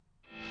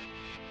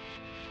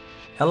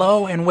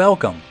Hello and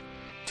welcome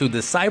to the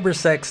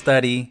CyberSec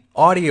Study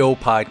audio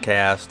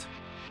podcast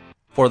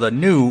for the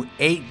new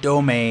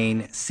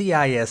 8-domain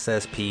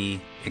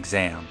CISSP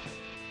exam.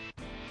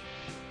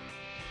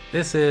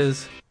 This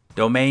is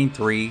Domain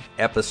 3,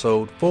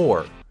 Episode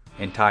 4,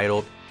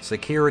 entitled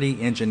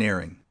Security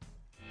Engineering.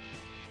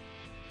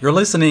 You're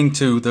listening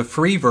to the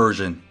free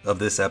version of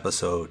this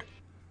episode,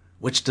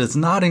 which does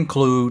not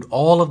include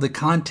all of the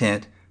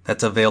content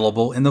that's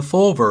available in the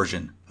full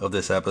version of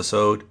this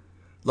episode,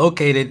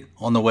 located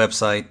on the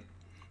website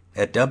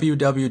at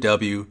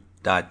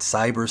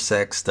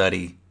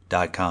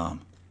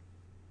www.cybersecstudy.com.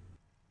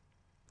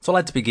 So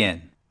let's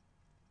begin.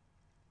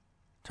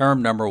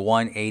 Term number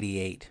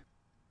 188.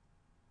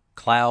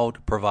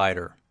 Cloud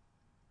provider.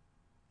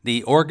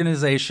 The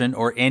organization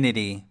or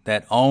entity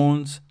that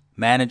owns,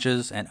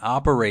 manages, and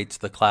operates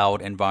the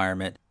cloud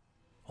environment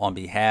on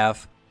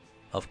behalf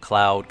of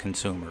cloud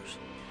consumers.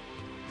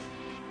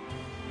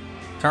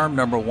 Term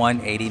number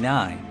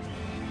 189.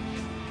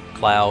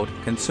 Cloud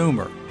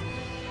consumer.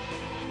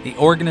 The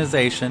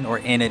organization or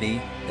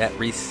entity that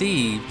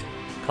received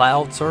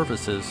cloud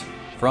services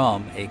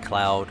from a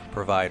cloud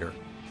provider.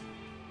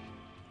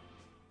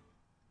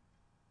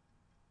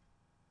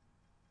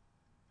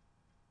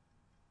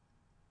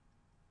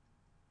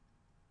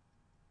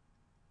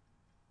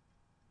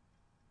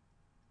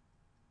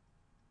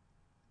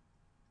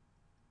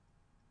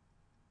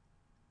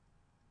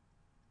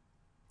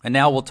 And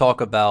now we'll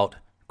talk about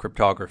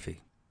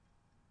cryptography.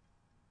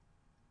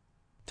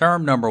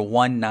 Term number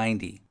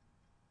 190.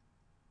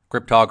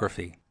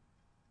 Cryptography.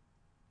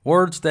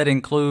 Words that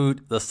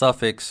include the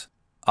suffix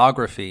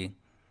ography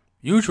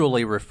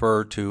usually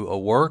refer to a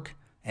work,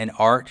 an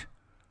art,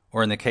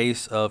 or in the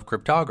case of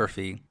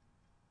cryptography,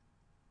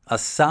 a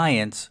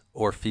science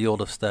or field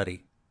of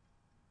study.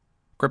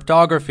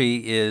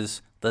 Cryptography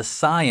is the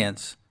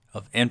science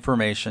of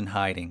information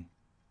hiding.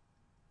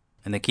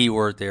 And the key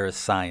word there is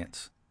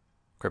science.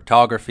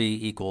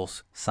 Cryptography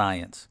equals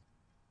science.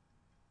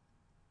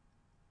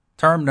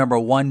 Term number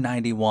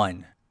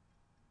 191.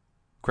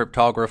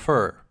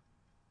 Cryptographer.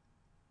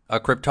 A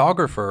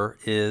cryptographer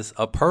is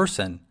a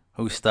person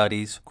who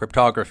studies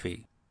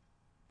cryptography,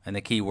 and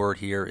the key word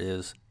here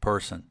is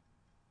person.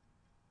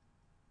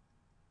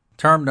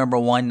 Term number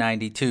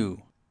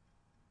 192.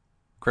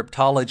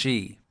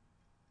 Cryptology.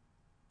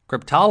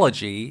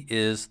 Cryptology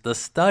is the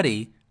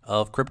study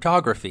of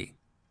cryptography.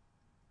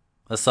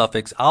 The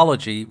suffix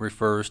ology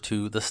refers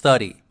to the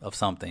study of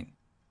something.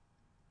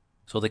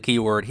 So the key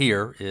word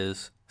here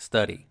is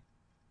study.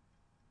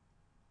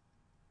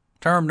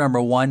 Term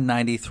number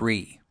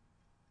 193.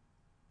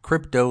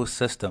 Crypto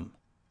system.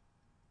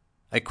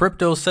 A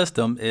crypto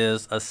system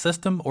is a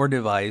system or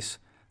device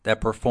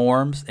that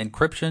performs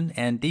encryption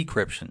and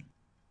decryption.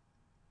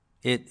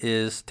 It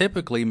is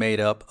typically made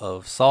up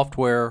of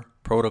software,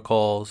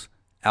 protocols,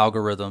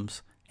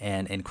 algorithms,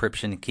 and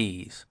encryption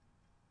keys.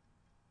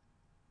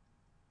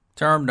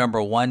 Term number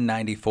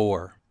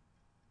 194.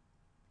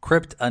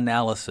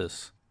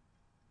 Cryptanalysis.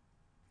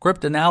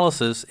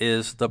 Cryptanalysis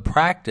is the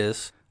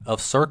practice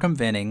of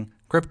circumventing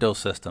crypto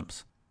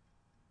systems.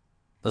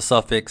 The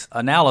suffix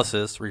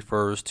analysis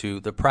refers to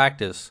the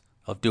practice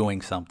of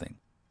doing something.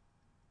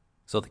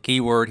 So the key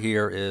word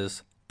here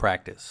is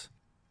practice.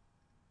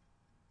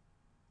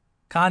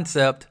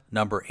 Concept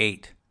number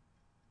 8.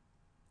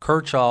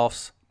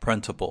 Kirchhoff's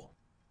principle.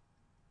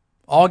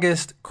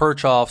 August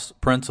Kirchhoff's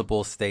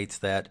principle states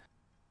that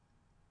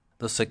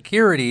the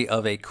security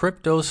of a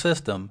crypto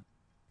system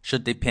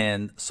should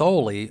depend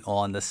solely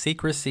on the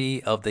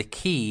secrecy of the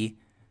key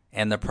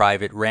and the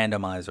private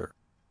randomizer.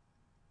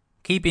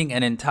 Keeping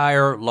an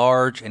entire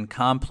large and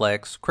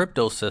complex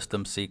crypto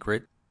system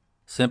secret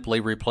simply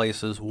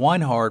replaces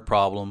one hard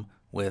problem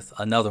with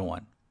another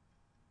one.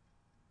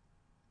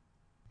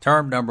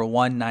 Term number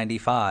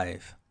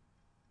 195.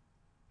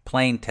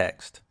 Plain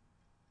text.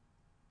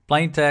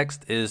 Plain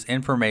text is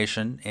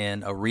information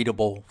in a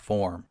readable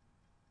form.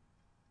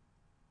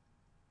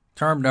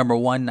 Term number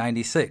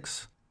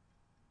 196.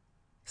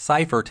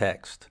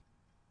 Ciphertext.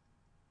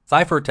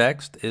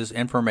 Ciphertext is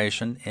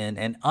information in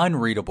an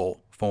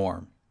unreadable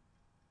form.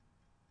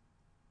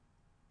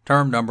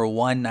 Term number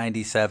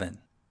 197.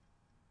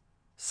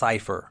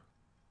 Cipher.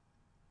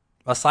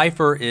 A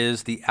cipher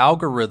is the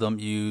algorithm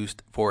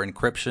used for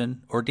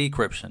encryption or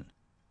decryption.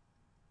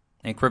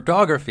 In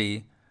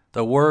cryptography,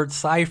 the word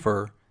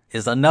cipher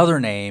is another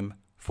name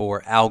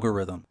for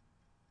algorithm.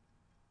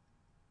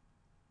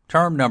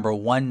 Term number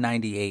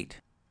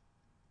 198.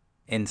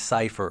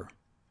 Encipher.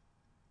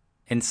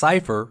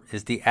 Encipher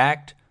is the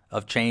act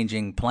of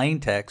changing plain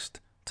text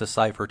to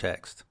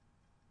ciphertext.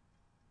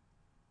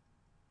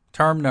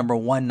 Term number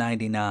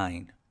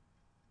 199.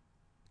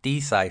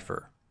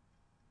 Decipher.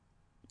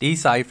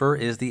 Decipher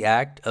is the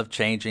act of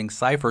changing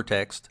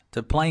ciphertext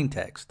to plain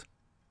text.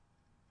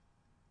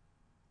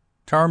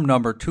 Term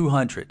number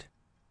 200.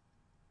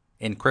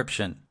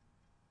 Encryption.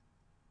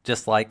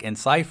 Just like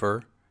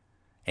encipher,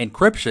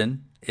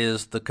 encryption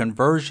is the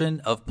conversion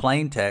of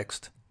plain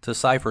text to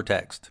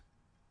ciphertext.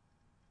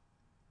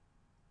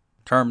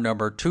 Term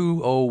number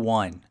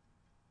 201.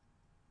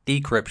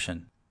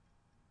 decryption.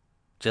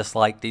 Just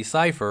like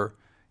decipher,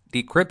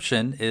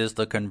 decryption is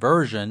the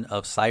conversion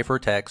of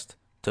ciphertext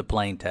to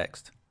plain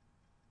text.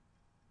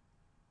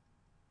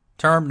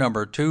 Term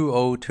number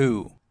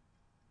 202,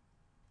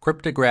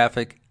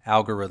 cryptographic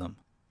algorithm.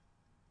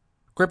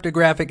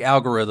 Cryptographic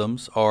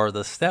algorithms are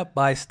the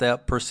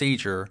step-by-step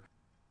procedure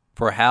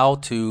for how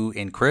to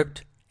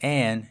encrypt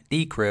and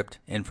decrypt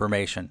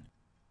information.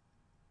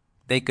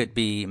 They could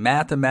be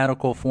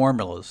mathematical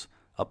formulas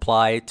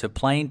applied to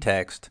plain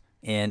text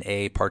in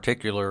a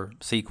particular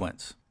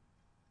sequence.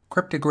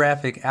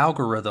 Cryptographic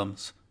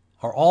algorithms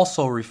are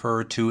also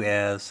referred to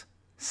as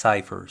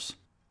ciphers.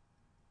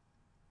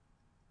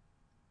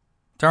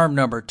 Term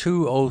number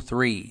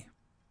 203,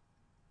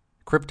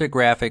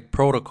 cryptographic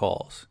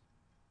protocols.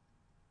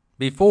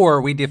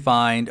 Before, we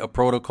defined a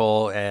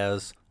protocol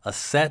as a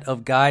set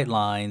of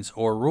guidelines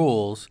or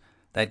rules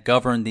that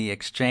govern the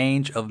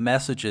exchange of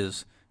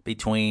messages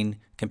between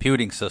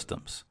computing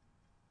systems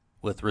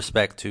with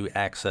respect to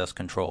access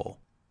control.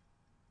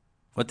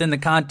 Within the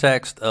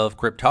context of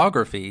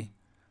cryptography,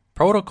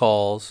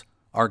 protocols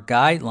are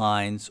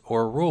guidelines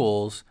or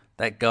rules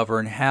that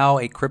govern how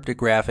a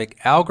cryptographic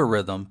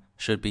algorithm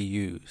should be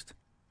used.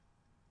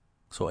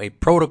 So a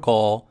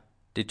protocol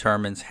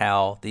determines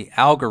how the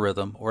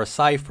algorithm or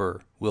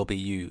cipher will be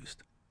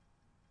used.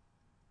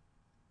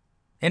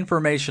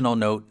 Informational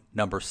note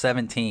number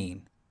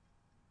 17.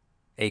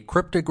 A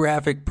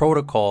cryptographic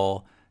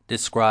protocol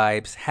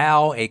describes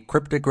how a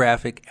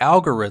cryptographic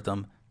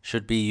algorithm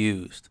should be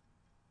used.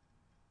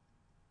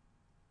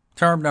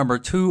 Term number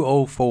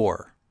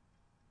 204,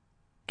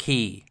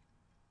 key.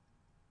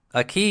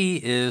 A key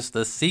is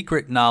the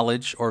secret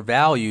knowledge or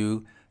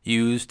value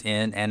used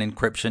in an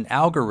encryption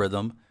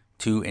algorithm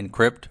to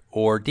encrypt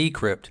or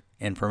decrypt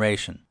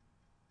information.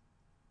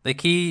 The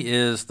key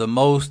is the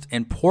most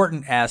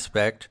important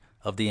aspect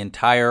of the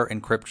entire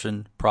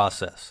encryption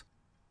process.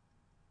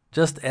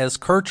 Just as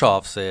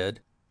Kirchhoff said,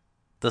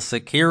 the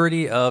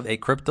security of a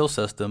crypto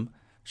system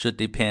should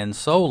depend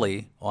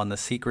solely on the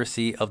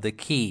secrecy of the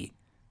key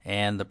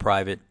and the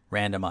private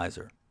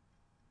randomizer.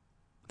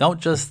 Don't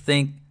just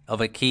think of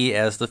a key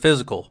as the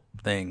physical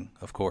thing,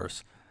 of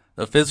course.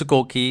 The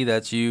physical key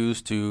that's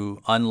used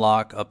to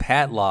unlock a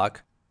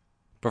padlock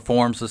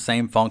performs the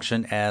same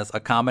function as a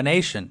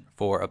combination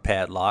for a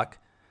padlock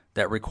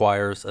that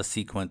requires a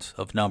sequence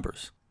of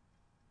numbers.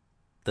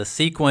 The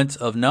sequence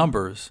of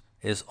numbers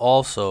is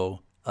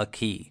also a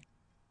key.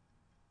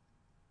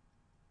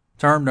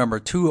 Term number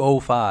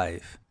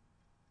 205,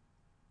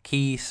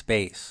 key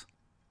space.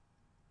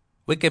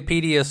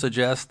 Wikipedia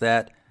suggests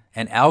that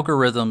an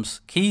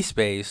algorithm's key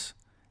space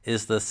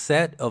is the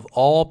set of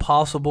all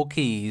possible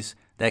keys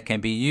that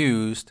can be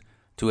used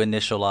to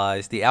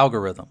initialize the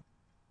algorithm.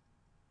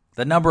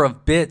 The number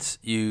of bits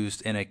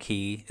used in a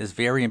key is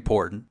very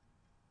important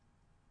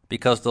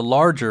because the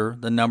larger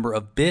the number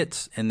of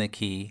bits in the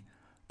key,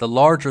 the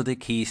larger the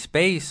key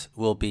space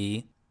will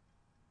be,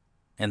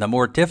 and the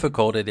more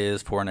difficult it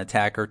is for an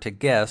attacker to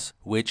guess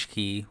which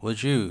key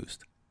was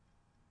used.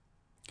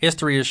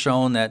 History has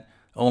shown that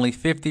only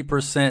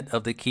 50%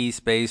 of the key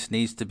space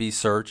needs to be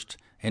searched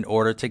in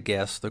order to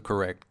guess the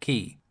correct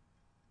key.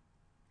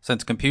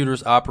 Since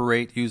computers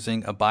operate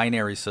using a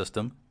binary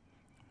system,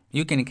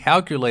 you can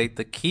calculate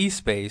the key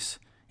space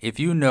if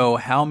you know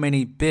how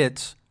many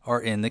bits are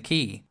in the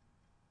key.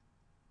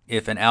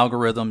 If an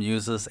algorithm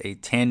uses a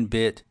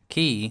 10-bit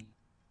key,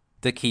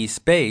 the key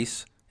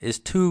space is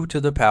 2 to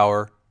the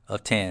power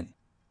of 10,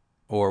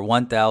 or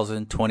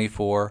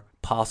 1024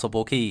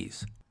 possible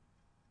keys.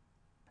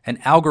 An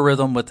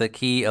algorithm with a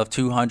key of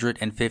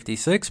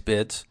 256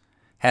 bits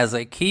has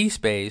a key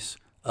space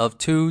of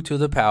 2 to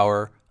the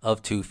power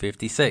of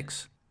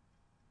 256.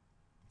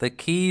 The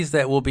keys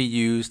that will be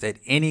used at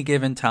any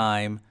given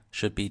time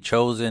should be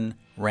chosen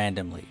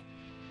randomly.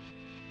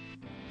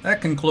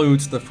 That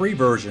concludes the free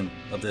version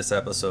of this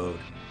episode.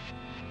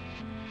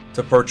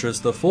 To purchase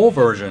the full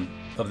version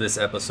of this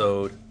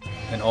episode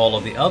and all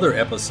of the other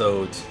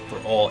episodes for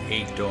all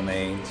 8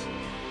 domains,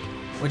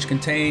 which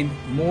contain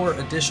more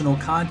additional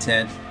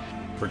content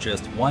for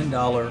just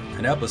 $1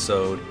 an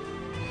episode,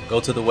 go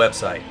to the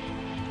website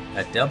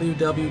at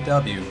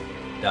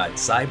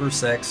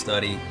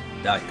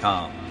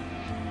www.cybersecstudy.com.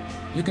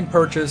 You can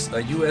purchase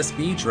a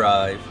USB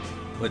drive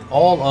with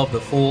all of the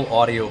full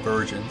audio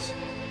versions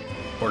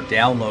or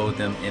download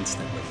them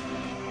instantly.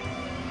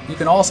 You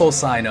can also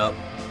sign up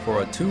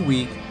for a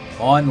 2-week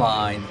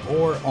online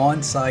or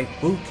on-site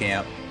boot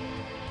camp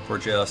for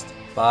just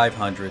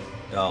 $500.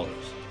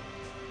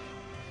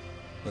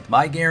 With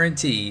my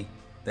guarantee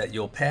that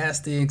you'll pass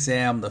the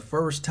exam the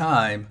first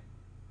time,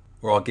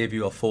 or I'll give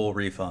you a full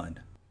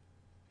refund.